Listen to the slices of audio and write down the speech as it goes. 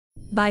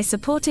By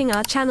supporting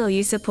our channel,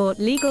 you support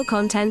legal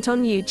content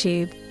on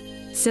YouTube.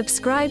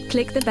 Subscribe,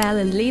 click the bell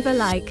and leave a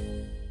like.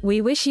 We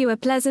wish you a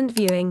pleasant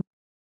viewing.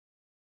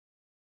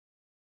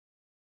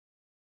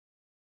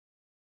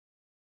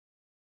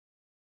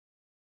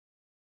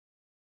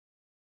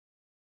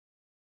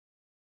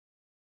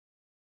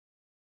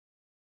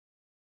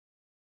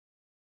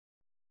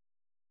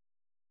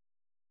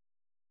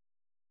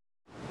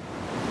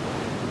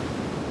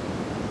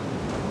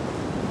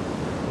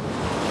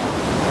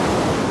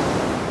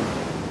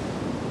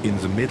 In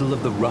the middle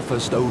of the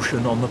roughest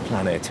ocean on the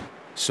planet,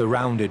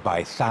 surrounded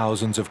by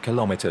thousands of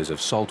kilometers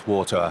of salt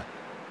water,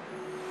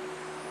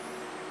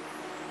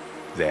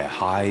 there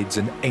hides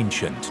an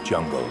ancient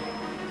jungle.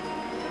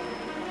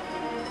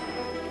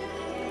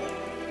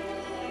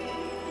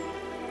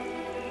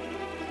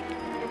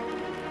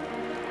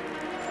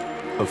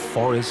 A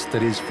forest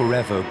that is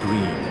forever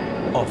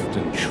green,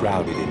 often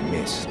shrouded in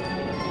mist.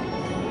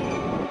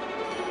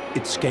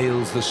 It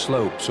scales the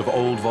slopes of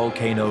old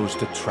volcanoes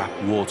to trap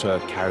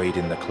water carried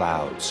in the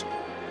clouds.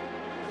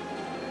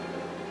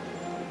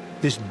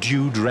 This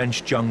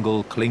dew-drenched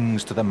jungle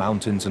clings to the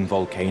mountains and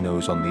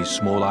volcanoes on these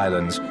small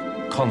islands,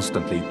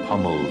 constantly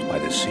pummeled by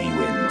the sea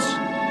winds.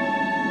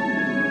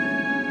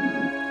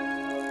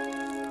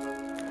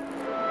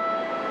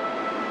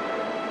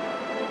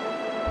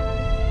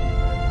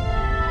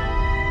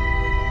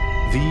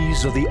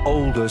 These are the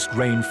oldest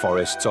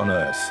rainforests on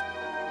Earth,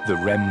 the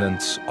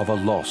remnants of a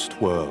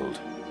lost world.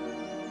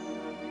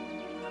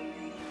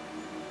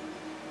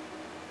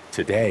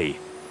 Today,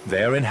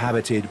 they're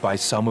inhabited by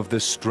some of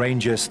the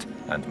strangest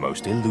and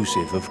most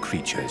elusive of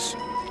creatures.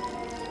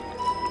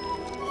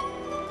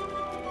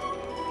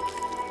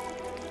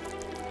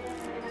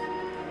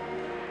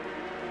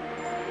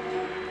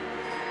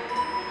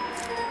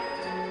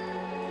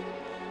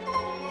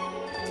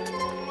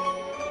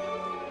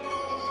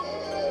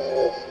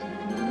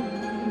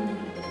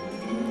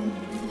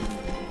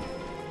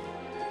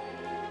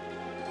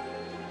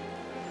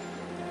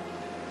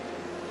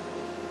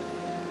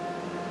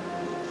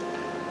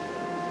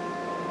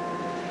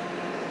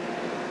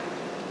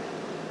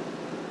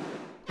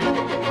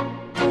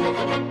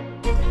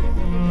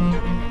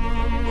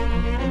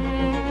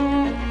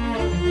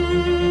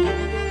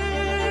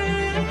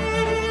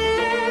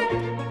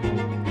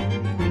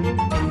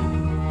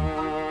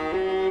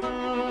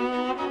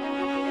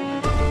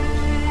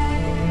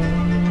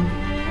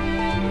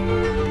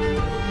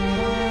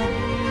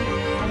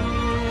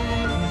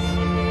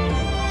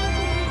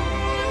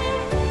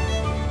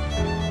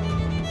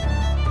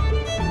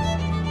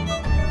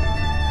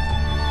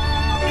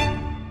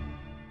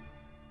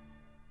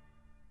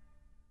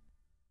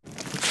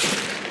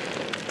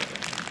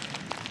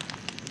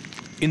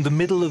 In the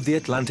middle of the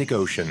Atlantic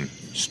Ocean,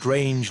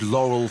 strange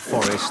laurel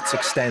forests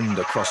extend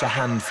across a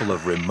handful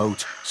of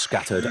remote,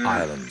 scattered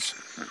islands.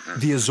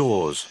 The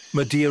Azores,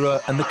 Madeira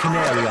and the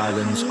Canary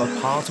Islands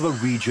are part of a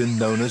region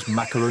known as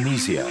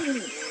Macaronesia,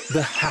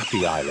 the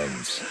Happy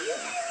Islands.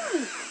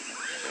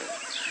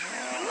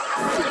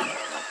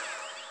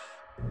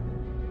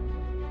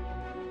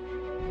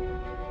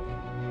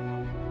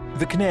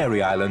 The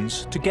Canary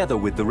Islands, together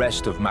with the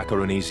rest of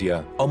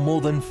Macaronesia, are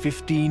more than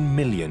 15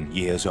 million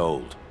years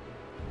old.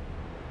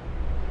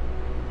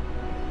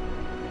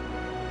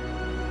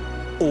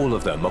 All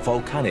of them are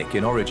volcanic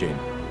in origin,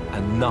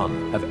 and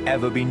none have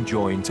ever been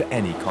joined to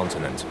any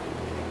continent.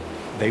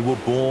 They were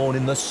born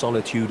in the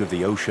solitude of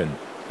the ocean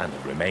and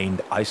have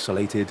remained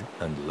isolated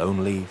and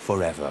lonely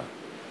forever.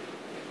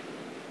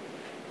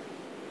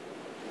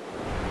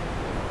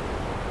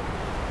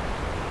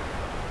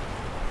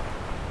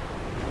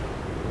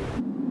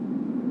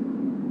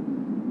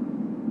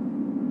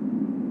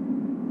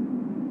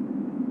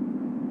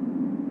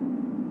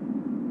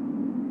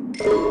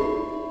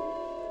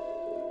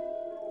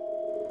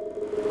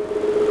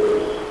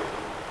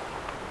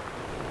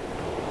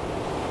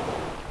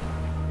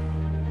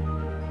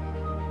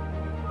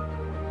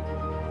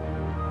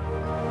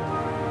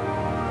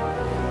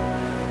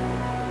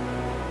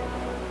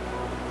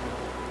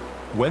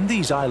 When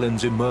these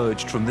islands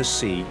emerged from the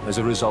sea as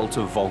a result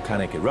of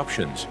volcanic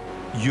eruptions,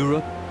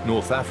 Europe,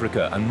 North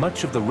Africa, and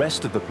much of the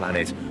rest of the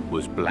planet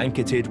was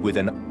blanketed with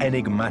an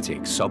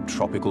enigmatic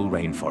subtropical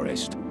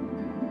rainforest.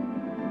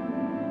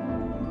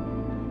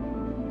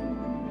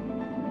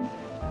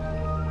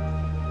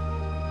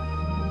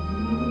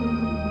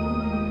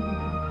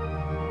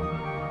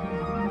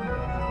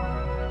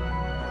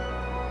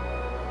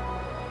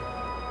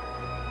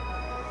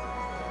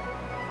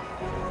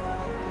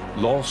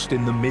 Lost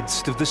in the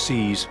midst of the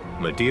seas,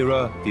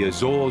 Madeira, the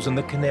Azores and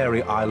the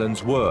Canary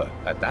Islands were,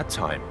 at that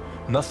time,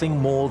 nothing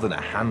more than a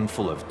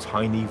handful of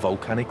tiny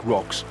volcanic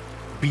rocks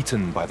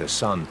beaten by the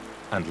sun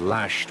and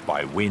lashed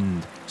by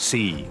wind,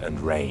 sea and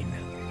rain.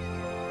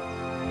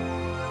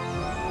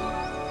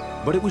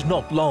 But it was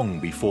not long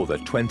before the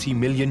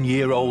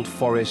 20-million-year-old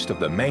forest of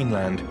the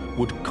mainland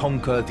would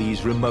conquer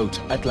these remote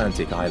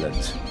Atlantic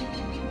islands.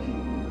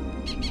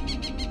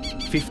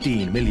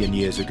 15 million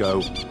years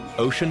ago,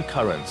 ocean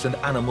currents and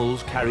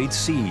animals carried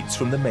seeds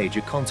from the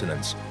major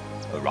continents,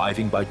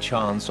 arriving by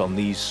chance on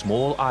these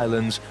small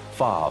islands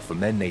far from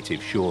their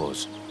native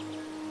shores.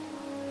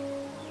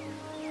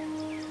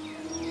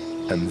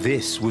 And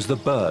this was the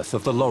birth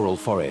of the laurel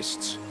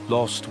forests,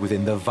 lost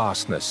within the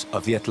vastness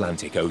of the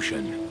Atlantic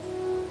Ocean.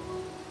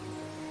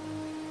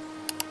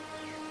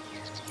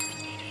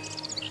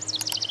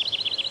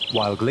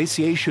 While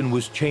glaciation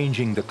was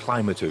changing the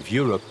climate of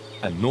Europe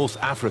and North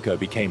Africa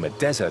became a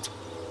desert,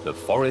 the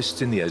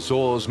forests in the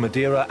Azores,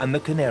 Madeira and the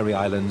Canary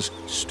Islands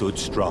stood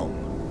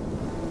strong.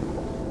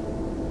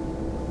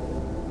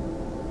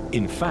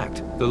 In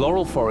fact, the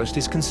laurel forest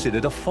is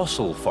considered a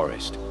fossil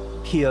forest.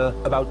 Here,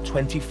 about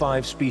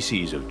 25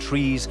 species of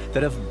trees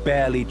that have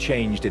barely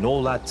changed in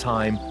all that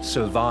time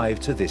survive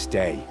to this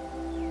day.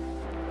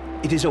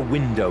 It is a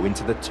window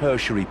into the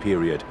tertiary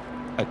period,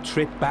 a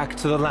trip back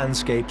to the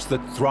landscapes that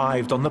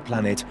thrived on the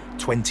planet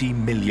 20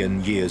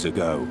 million years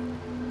ago.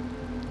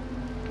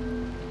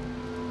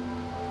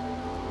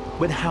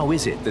 But how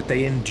is it that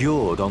they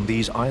endured on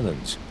these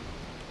islands?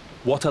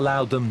 What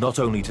allowed them not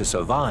only to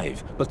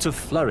survive, but to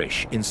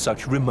flourish in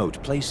such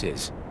remote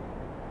places?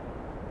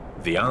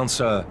 The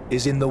answer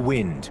is in the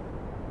wind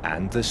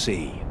and the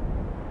sea.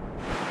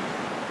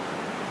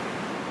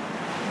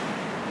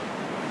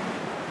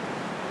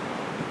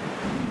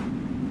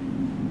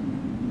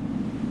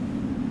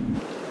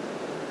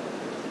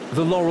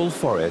 The laurel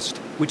forest,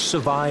 which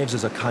survives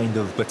as a kind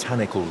of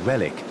botanical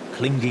relic,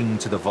 clinging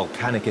to the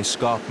volcanic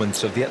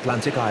escarpments of the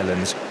Atlantic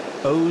Islands,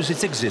 owes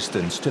its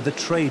existence to the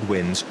trade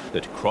winds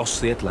that cross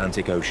the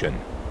Atlantic Ocean.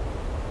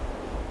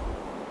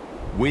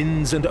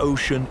 Winds and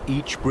ocean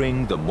each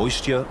bring the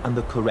moisture and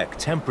the correct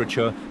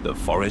temperature the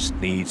forest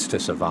needs to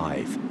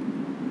survive.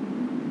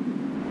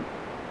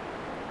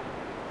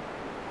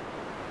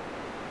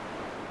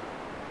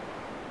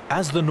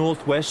 As the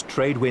northwest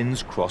trade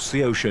winds cross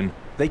the ocean,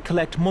 they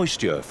collect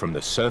moisture from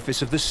the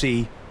surface of the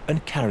sea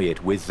and carry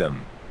it with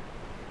them.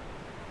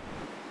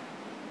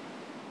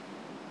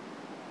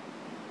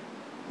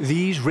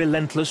 These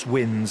relentless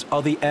winds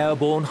are the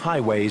airborne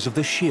highways of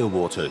the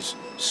shearwaters,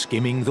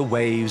 skimming the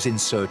waves in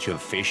search of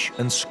fish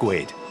and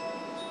squid.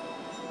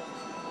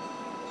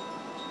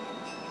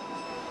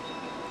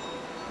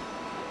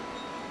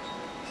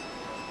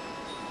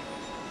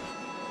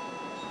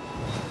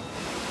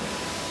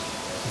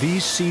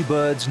 These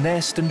seabirds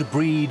nest and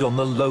breed on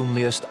the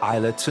loneliest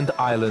islets and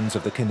islands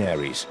of the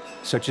Canaries,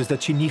 such as the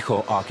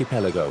Chinijo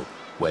archipelago,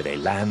 where they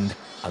land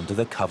under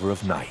the cover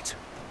of night.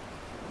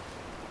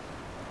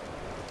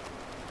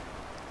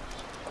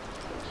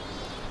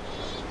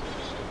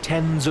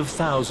 Tens of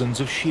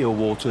thousands of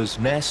shearwaters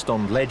nest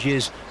on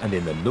ledges and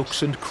in the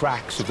nooks and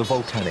cracks of the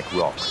volcanic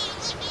rock.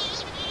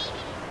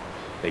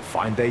 They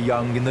find their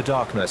young in the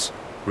darkness,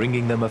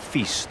 bringing them a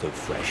feast of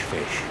fresh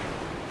fish.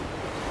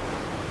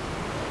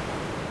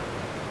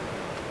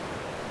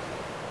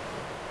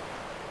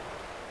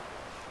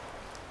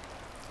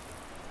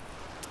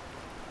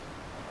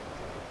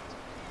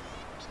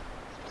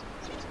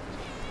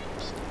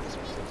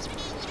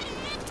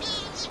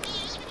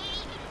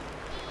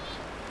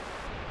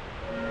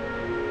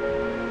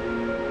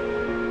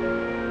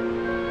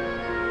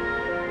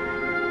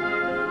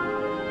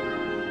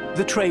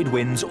 The trade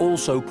winds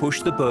also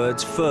push the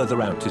birds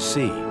further out to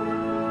sea.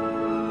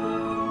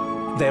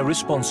 They're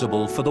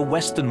responsible for the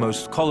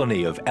westernmost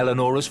colony of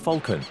Eleonora's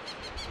falcon,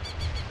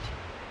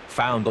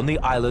 found on the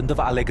island of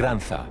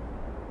Alegranza.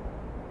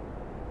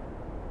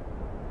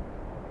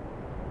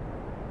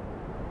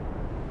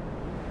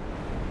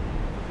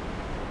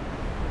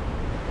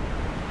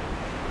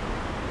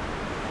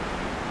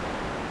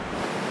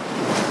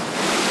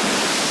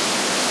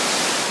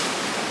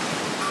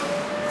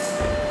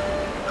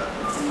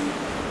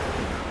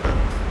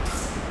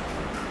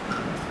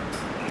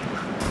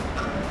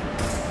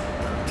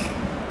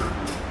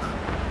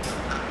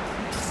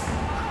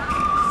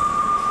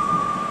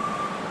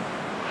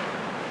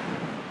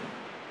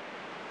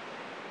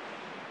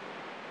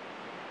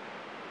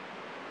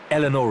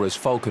 Eleonora's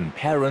falcon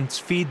parents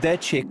feed their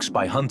chicks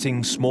by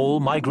hunting small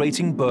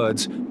migrating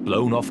birds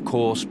blown off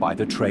course by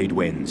the trade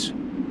winds.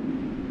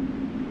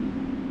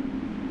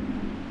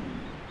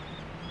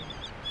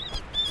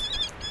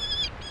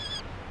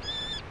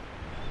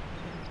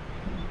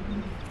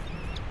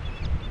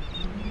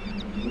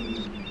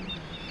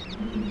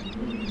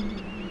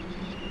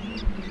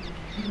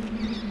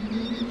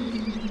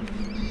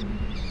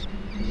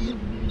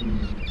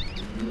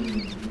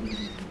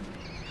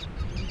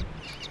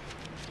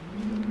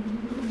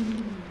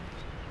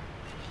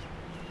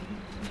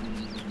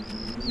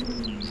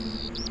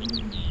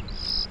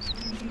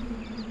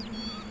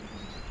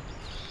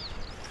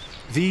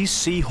 These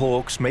sea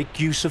hawks make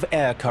use of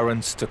air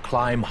currents to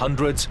climb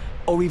hundreds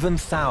or even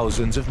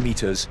thousands of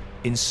meters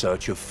in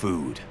search of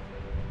food.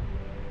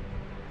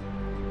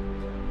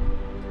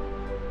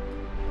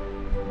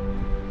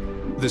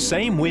 The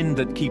same wind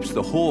that keeps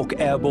the hawk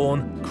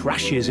airborne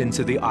crashes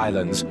into the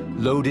islands,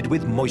 loaded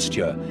with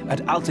moisture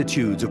at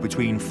altitudes of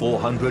between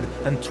 400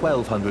 and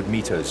 1,200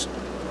 meters.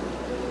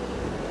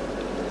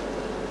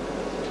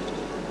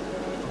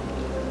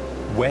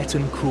 Wet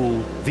and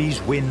cool,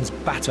 these winds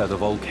batter the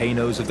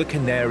volcanoes of the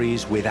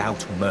Canaries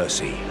without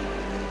mercy.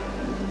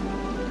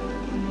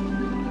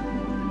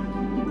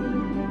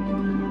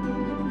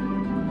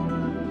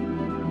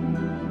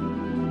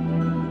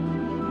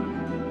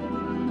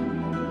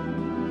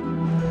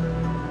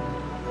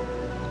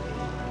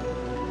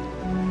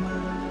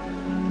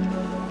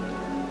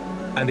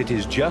 And it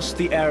is just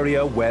the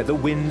area where the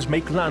winds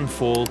make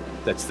landfall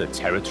that's the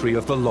territory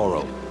of the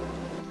laurel.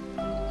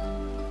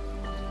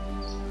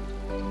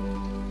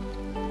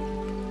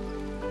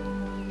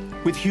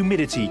 With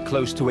humidity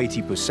close to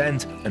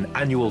 80% and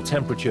annual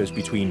temperatures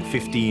between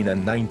 15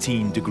 and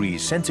 19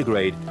 degrees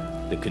centigrade,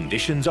 the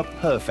conditions are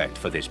perfect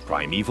for this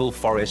primeval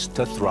forest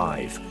to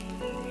thrive.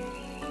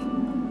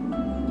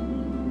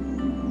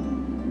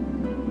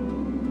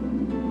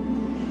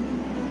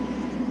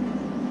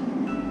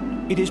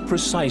 It is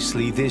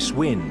precisely this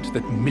wind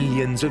that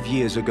millions of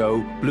years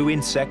ago blew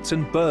insects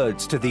and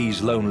birds to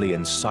these lonely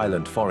and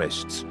silent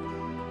forests.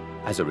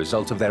 As a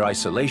result of their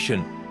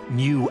isolation,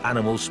 new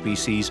animal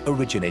species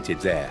originated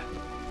there.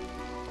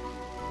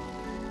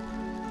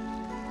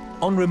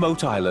 On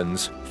remote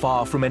islands,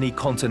 far from any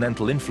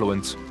continental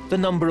influence, the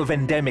number of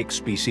endemic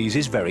species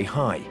is very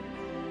high.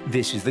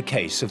 This is the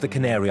case of the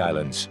Canary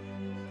Islands.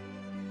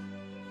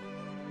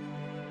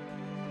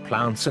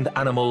 Plants and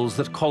animals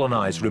that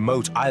colonize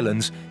remote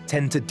islands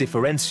tend to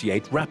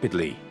differentiate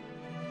rapidly.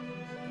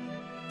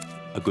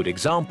 A good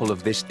example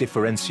of this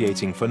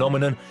differentiating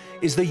phenomenon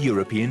is the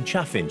European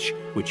chaffinch,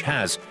 which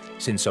has,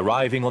 since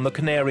arriving on the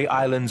Canary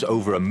Islands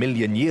over 1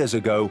 million years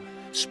ago,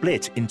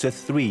 split into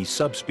 3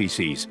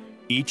 subspecies,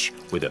 each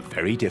with a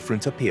very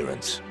different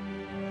appearance.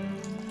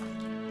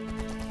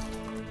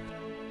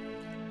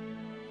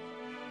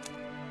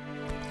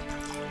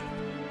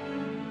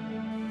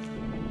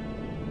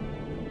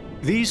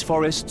 These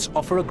forests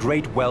offer a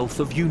great wealth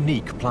of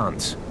unique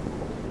plants.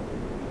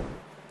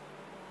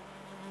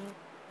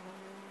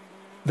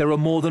 There are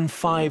more than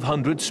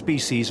 500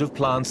 species of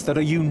plants that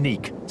are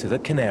unique to the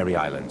Canary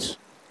Islands.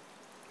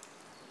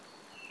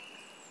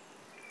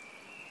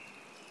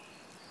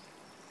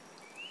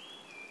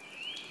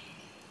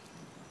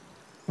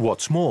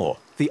 What's more,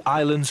 the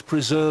islands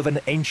preserve an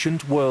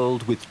ancient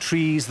world with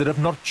trees that have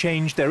not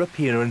changed their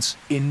appearance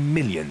in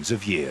millions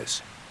of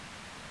years.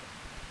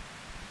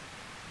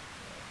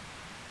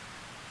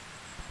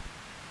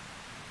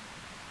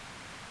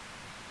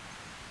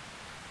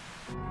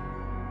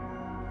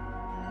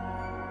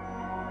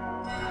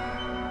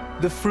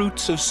 The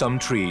fruits of some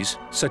trees,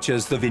 such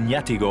as the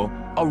viñatigo,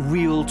 are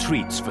real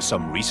treats for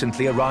some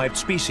recently arrived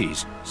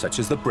species, such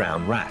as the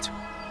brown rat.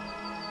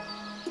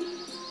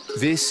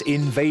 This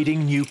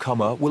invading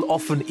newcomer will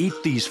often eat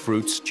these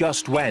fruits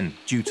just when,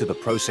 due to the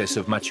process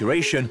of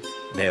maturation,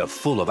 they are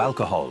full of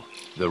alcohol.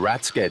 The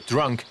rats get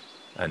drunk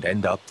and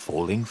end up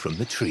falling from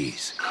the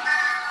trees.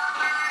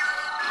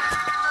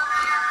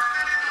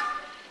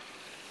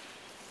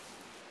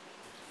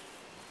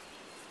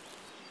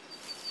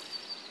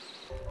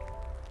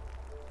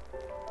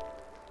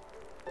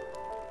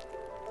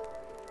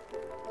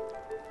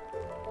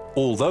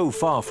 Although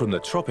far from the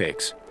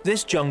tropics,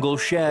 this jungle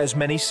shares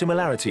many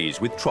similarities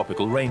with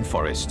tropical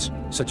rainforests,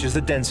 such as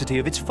the density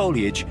of its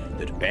foliage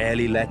that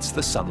barely lets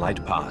the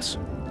sunlight pass.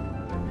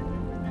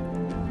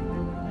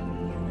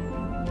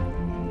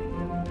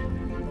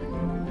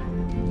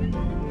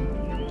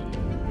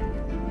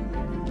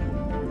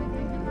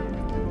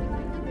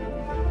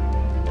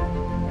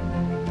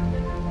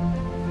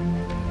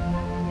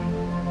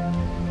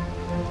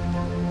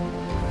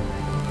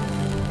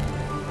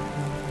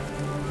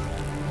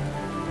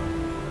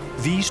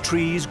 These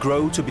trees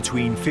grow to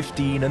between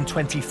 15 and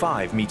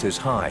 25 meters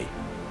high.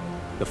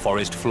 The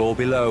forest floor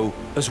below,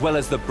 as well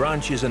as the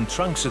branches and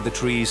trunks of the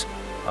trees,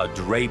 are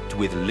draped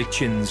with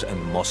lichens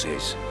and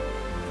mosses.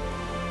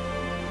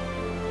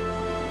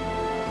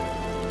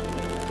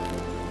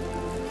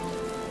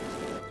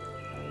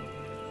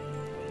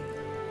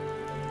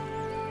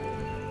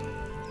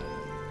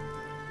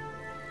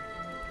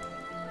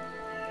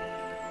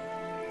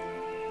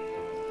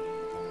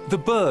 The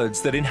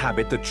birds that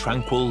inhabit the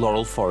tranquil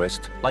laurel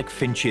forest, like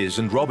finches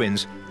and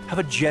robins, have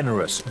a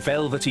generous,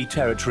 velvety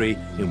territory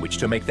in which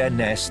to make their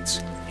nests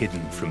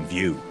hidden from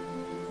view.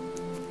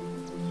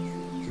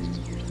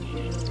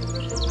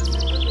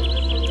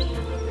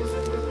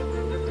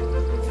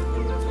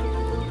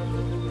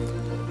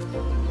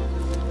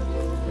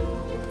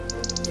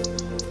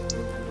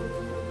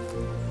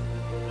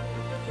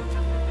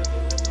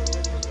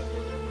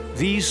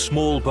 These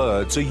small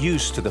birds are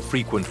used to the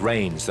frequent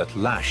rains that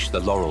lash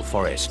the laurel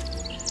forest.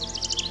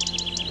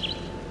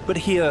 But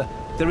here,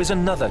 there is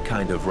another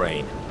kind of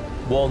rain,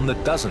 one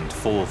that doesn't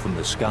fall from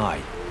the sky.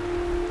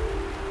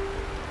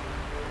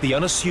 The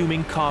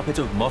unassuming carpet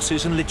of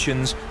mosses and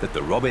lichens that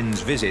the robins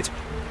visit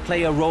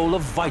play a role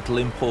of vital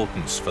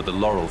importance for the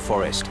laurel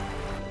forest.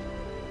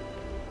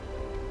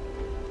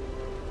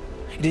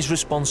 It is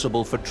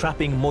responsible for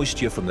trapping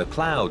moisture from the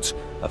clouds,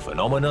 a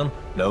phenomenon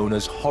known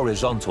as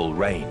horizontal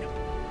rain.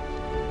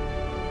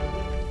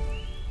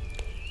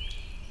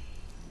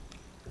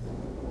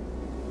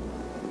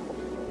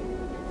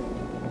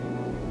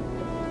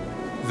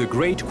 The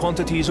great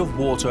quantities of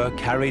water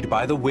carried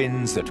by the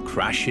winds that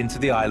crash into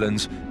the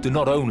islands do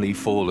not only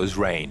fall as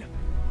rain.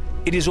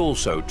 It is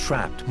also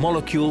trapped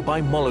molecule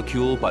by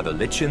molecule by the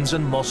lichens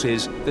and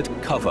mosses that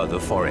cover the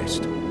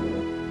forest.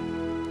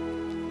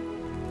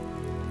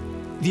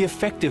 The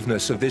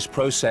effectiveness of this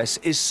process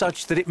is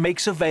such that it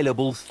makes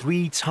available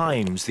 3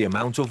 times the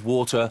amount of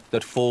water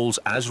that falls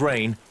as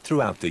rain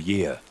throughout the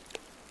year.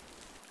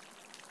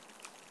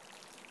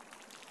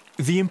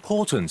 The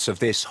importance of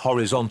this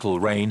horizontal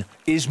rain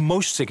is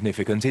most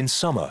significant in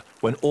summer,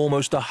 when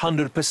almost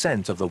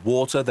 100% of the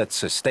water that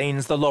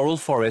sustains the laurel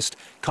forest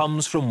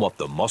comes from what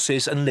the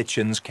mosses and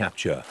lichens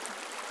capture.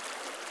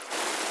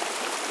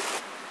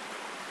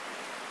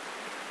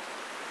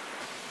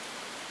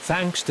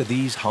 Thanks to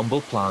these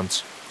humble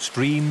plants,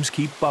 streams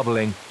keep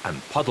bubbling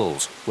and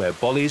puddles where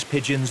Bolle's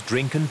pigeons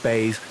drink and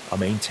bathe are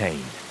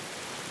maintained.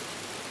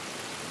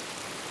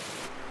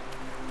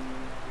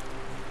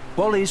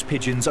 Bolle's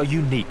pigeons are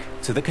unique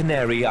to the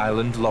Canary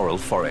Island laurel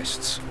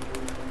forests.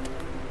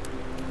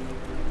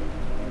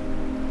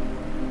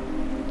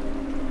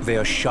 They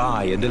are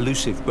shy and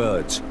elusive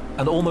birds,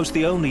 and almost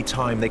the only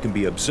time they can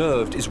be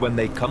observed is when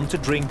they come to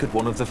drink at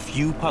one of the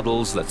few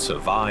puddles that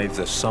survive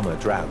the summer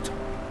drought.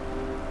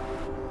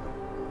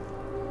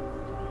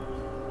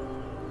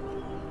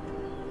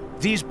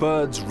 These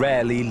birds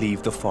rarely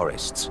leave the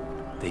forests.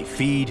 They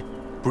feed,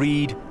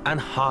 breed, and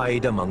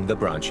hide among the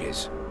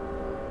branches.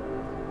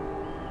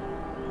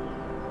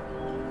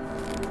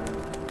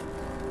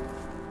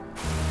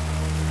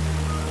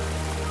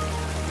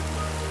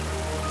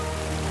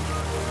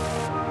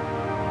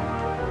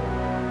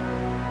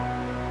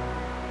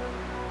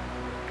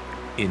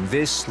 In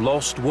this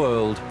lost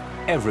world,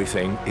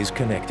 everything is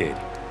connected.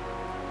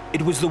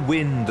 It was the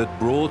wind that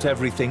brought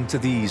everything to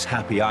these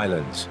happy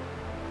islands,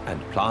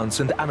 and plants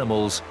and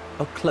animals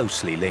are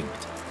closely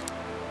linked.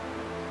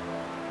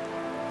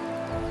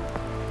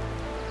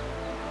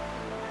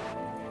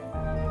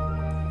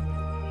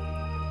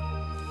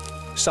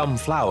 Some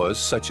flowers,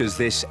 such as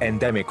this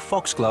endemic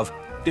foxglove,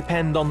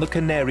 depend on the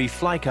canary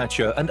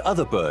flycatcher and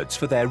other birds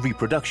for their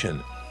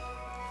reproduction.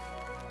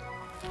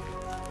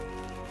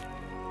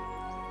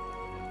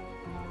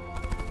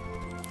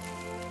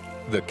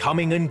 The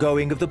coming and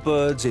going of the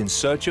birds in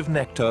search of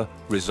nectar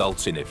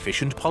results in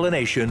efficient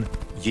pollination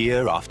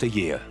year after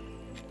year.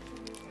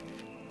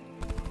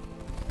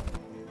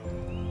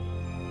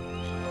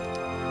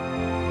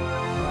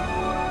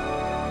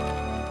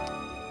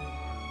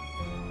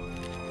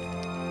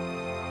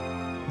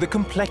 The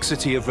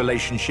complexity of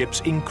relationships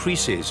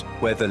increases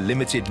where the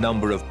limited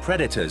number of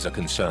predators are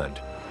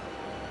concerned.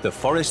 The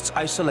forest's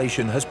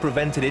isolation has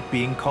prevented it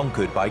being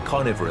conquered by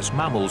carnivorous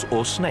mammals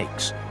or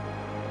snakes.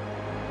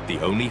 The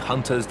only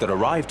hunters that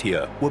arrived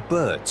here were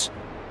birds,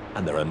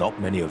 and there are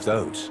not many of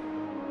those.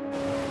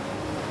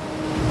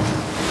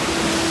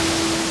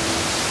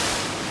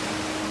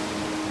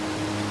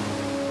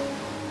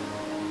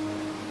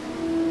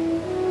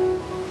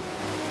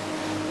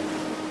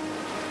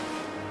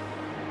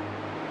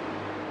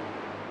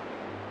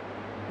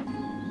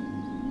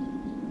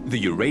 The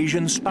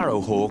Eurasian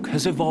sparrowhawk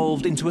has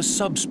evolved into a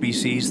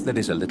subspecies that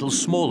is a little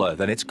smaller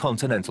than its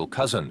continental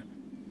cousin.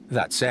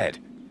 That said,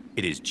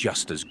 it is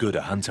just as good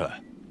a hunter.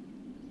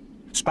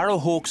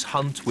 Sparrowhawks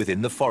hunt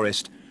within the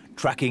forest,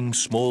 tracking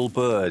small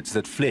birds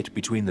that flit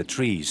between the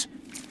trees.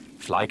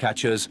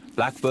 Flycatchers,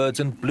 blackbirds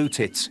and blue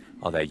tits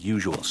are their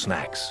usual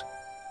snacks.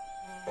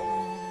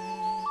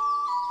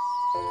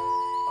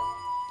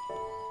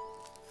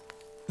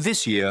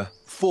 This year,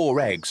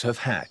 4 eggs have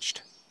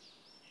hatched.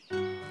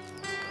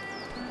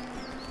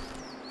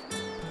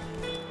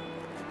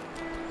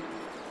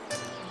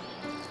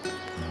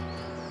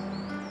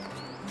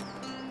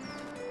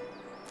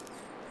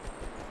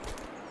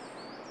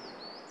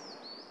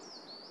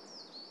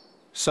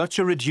 Such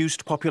a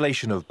reduced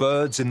population of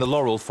birds in the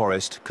laurel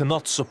forest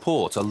cannot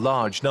support a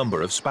large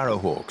number of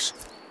sparrowhawks.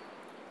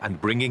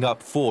 And bringing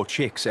up 4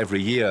 chicks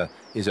every year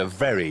is a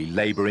very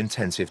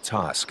labor-intensive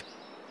task.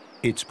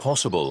 It's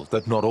possible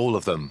that not all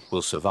of them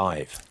will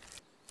survive.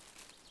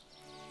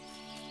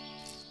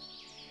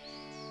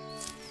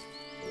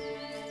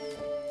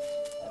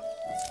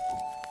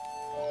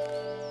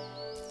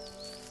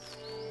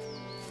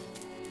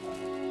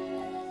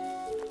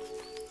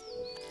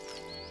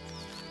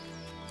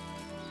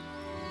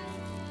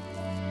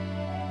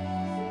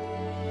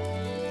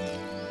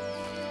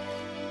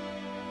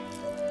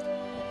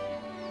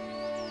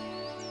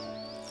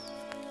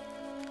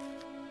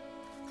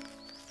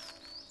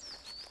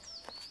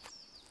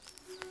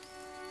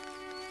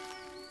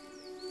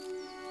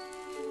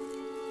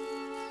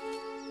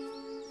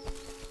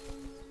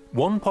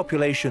 One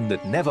population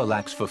that never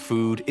lacks for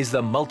food is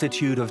the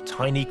multitude of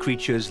tiny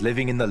creatures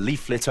living in the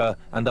leaf litter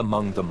and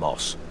among the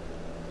moss.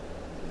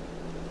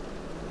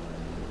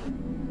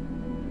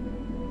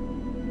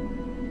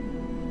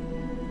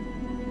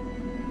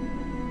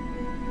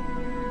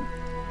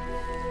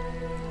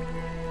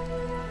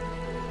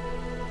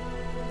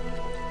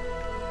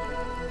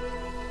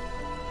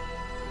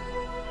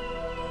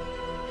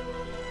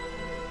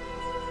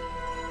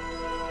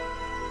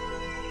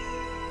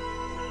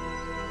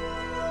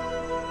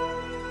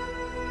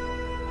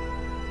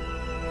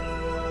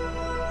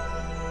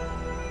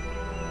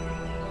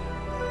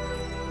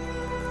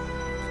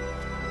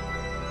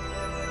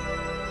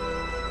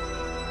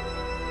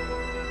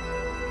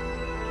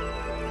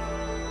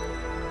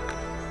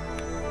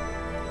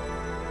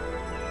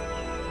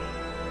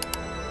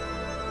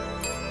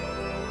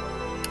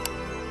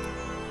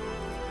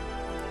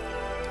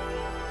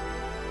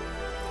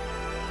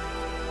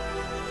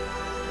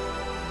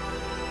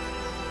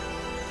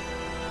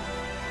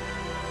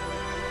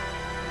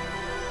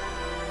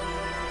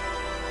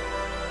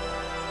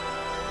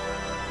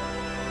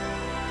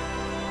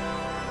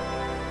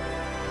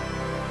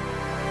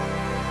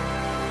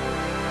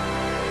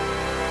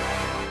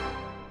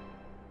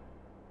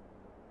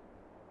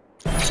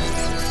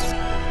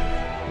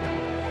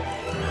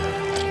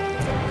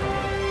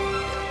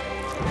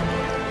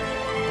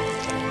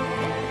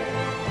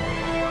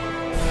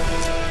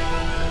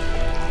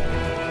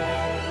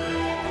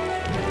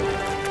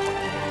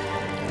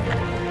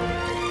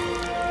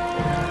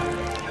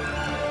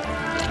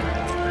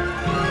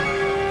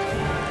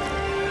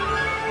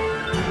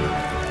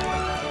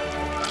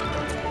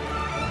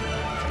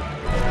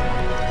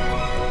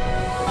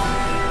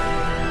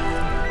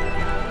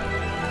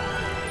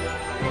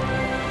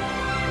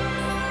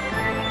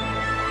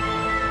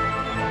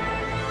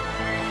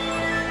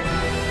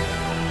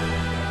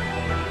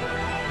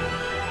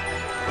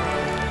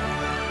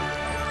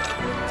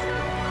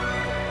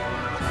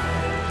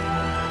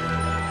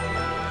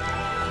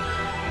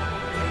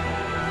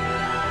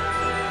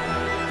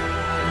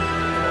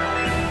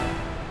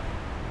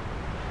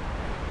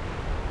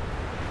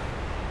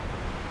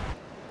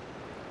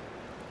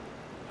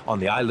 On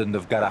the island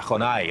of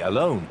Garachonai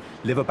alone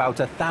live about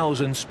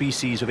 1,000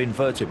 species of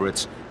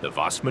invertebrates, the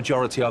vast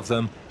majority of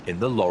them in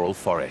the laurel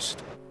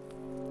forest.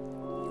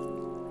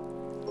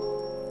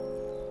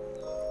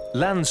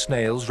 Land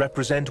snails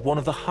represent one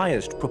of the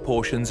highest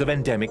proportions of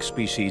endemic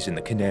species in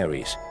the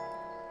Canaries.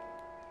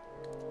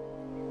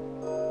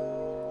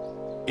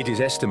 It is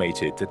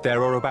estimated that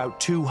there are about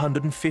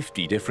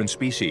 250 different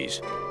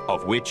species,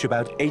 of which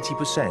about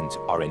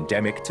 80% are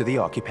endemic to the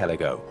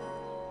archipelago.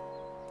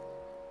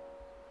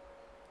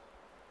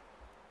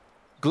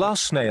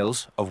 Glass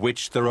snails, of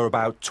which there are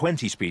about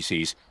 20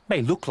 species,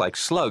 may look like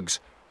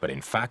slugs, but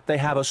in fact they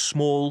have a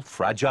small,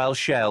 fragile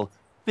shell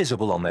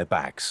visible on their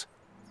backs.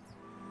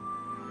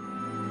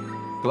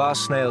 Glass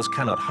snails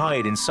cannot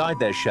hide inside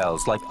their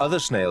shells like other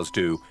snails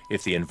do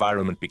if the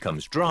environment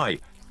becomes dry,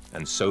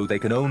 and so they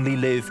can only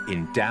live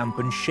in damp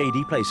and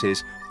shady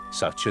places,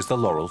 such as the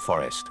laurel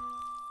forest.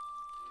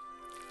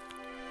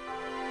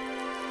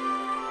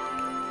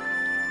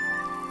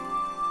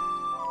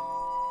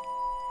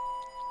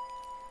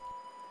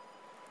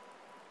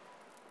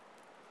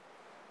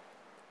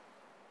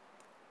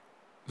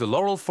 The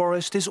laurel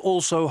forest is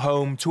also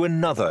home to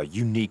another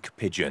unique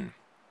pigeon.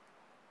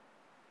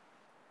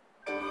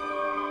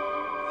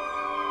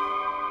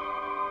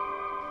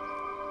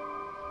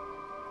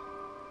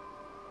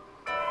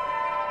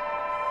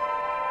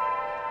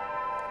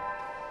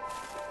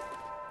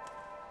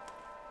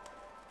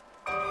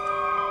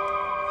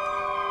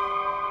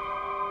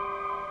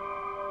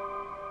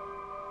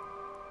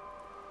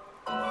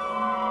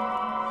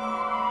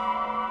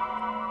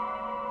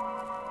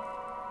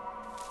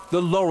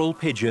 The laurel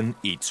pigeon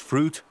eats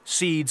fruit,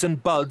 seeds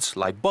and buds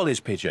like Bolle's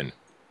pigeon,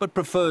 but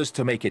prefers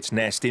to make its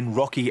nest in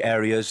rocky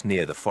areas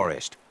near the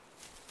forest.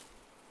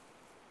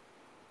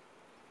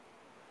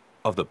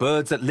 Of the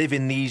birds that live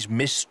in these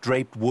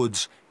mist-draped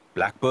woods,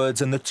 blackbirds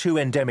and the two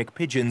endemic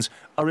pigeons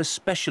are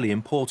especially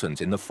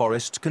important in the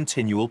forest's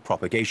continual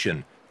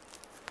propagation.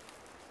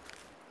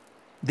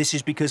 This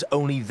is because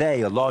only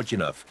they are large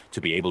enough to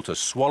be able to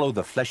swallow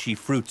the fleshy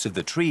fruits of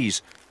the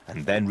trees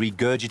and then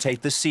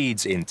regurgitate the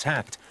seeds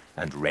intact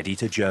and ready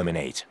to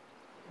germinate.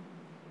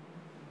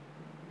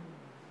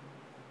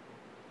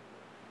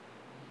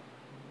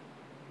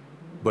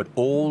 But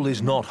all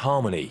is not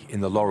harmony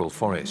in the laurel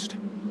forest.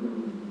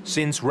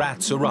 Since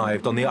rats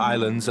arrived on the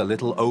islands a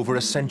little over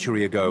a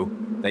century ago,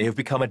 they have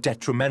become a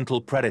detrimental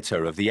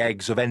predator of the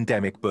eggs of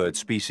endemic bird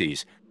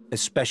species,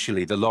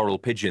 especially the laurel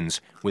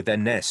pigeons with their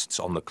nests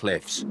on the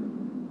cliffs.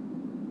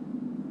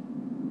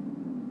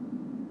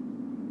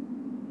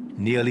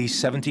 Nearly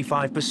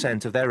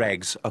 75% of their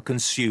eggs are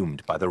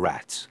consumed by the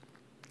rats.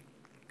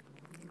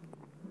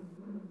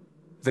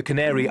 The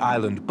Canary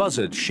Island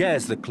buzzard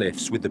shares the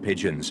cliffs with the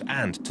pigeons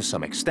and, to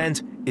some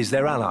extent, is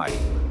their ally.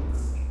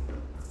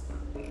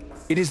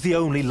 It is the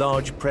only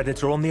large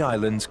predator on the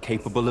islands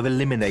capable of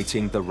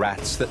eliminating the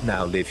rats that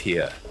now live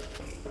here.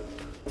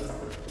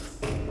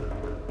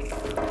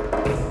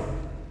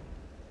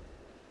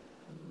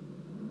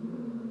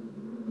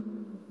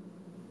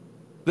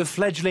 The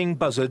fledgling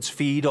buzzards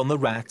feed on the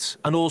rats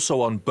and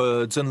also on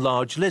birds and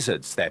large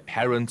lizards their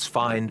parents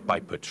find by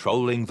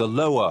patrolling the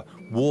lower,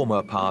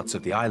 warmer parts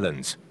of the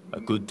islands, a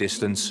good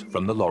distance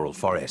from the laurel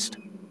forest.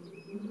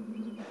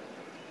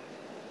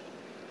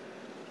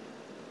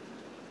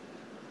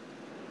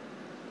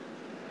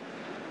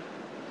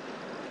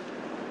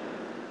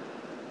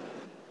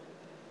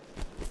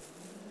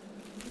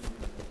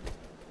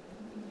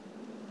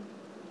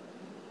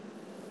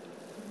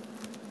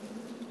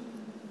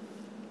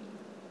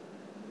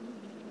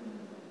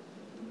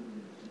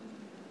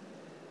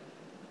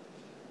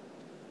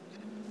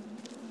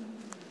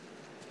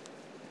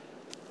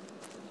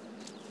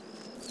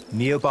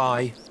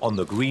 Nearby, on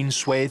the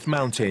green-swathed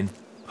mountain,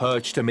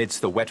 perched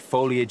amidst the wet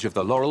foliage of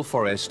the laurel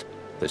forest,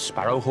 the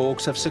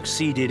sparrowhawks have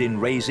succeeded in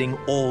raising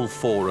all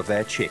 4 of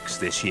their chicks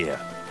this year.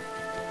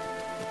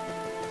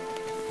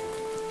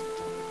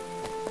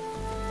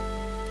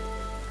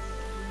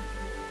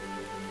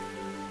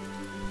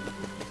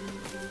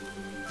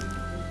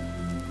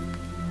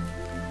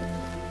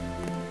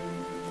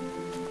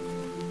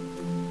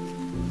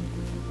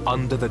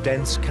 Under the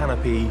dense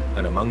canopy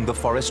and among the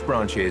forest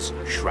branches,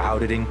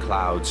 shrouded in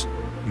clouds,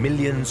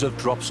 millions of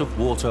drops of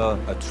water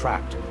are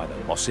trapped by the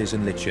mosses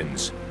and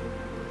lichens.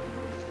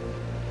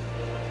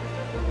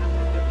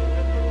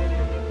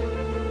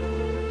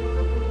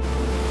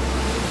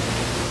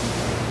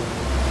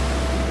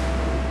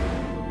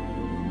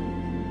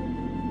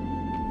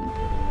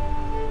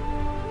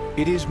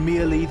 It is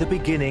merely the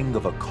beginning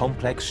of a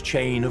complex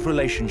chain of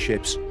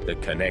relationships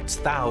that connects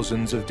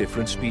thousands of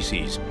different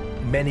species,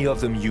 many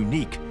of them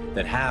unique,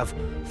 that have,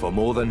 for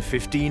more than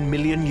 15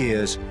 million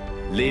years,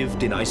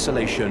 lived in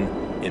isolation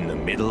in the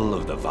middle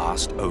of the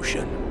vast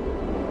ocean.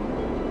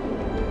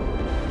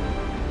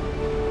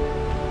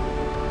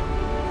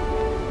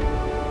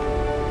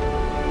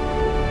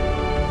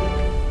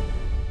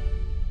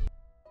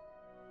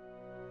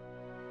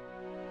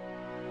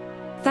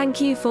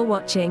 Thank you for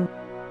watching.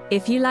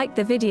 If you liked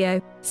the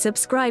video,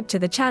 subscribe to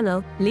the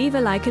channel, leave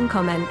a like and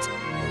comment.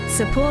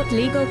 Support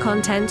legal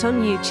content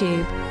on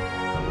YouTube.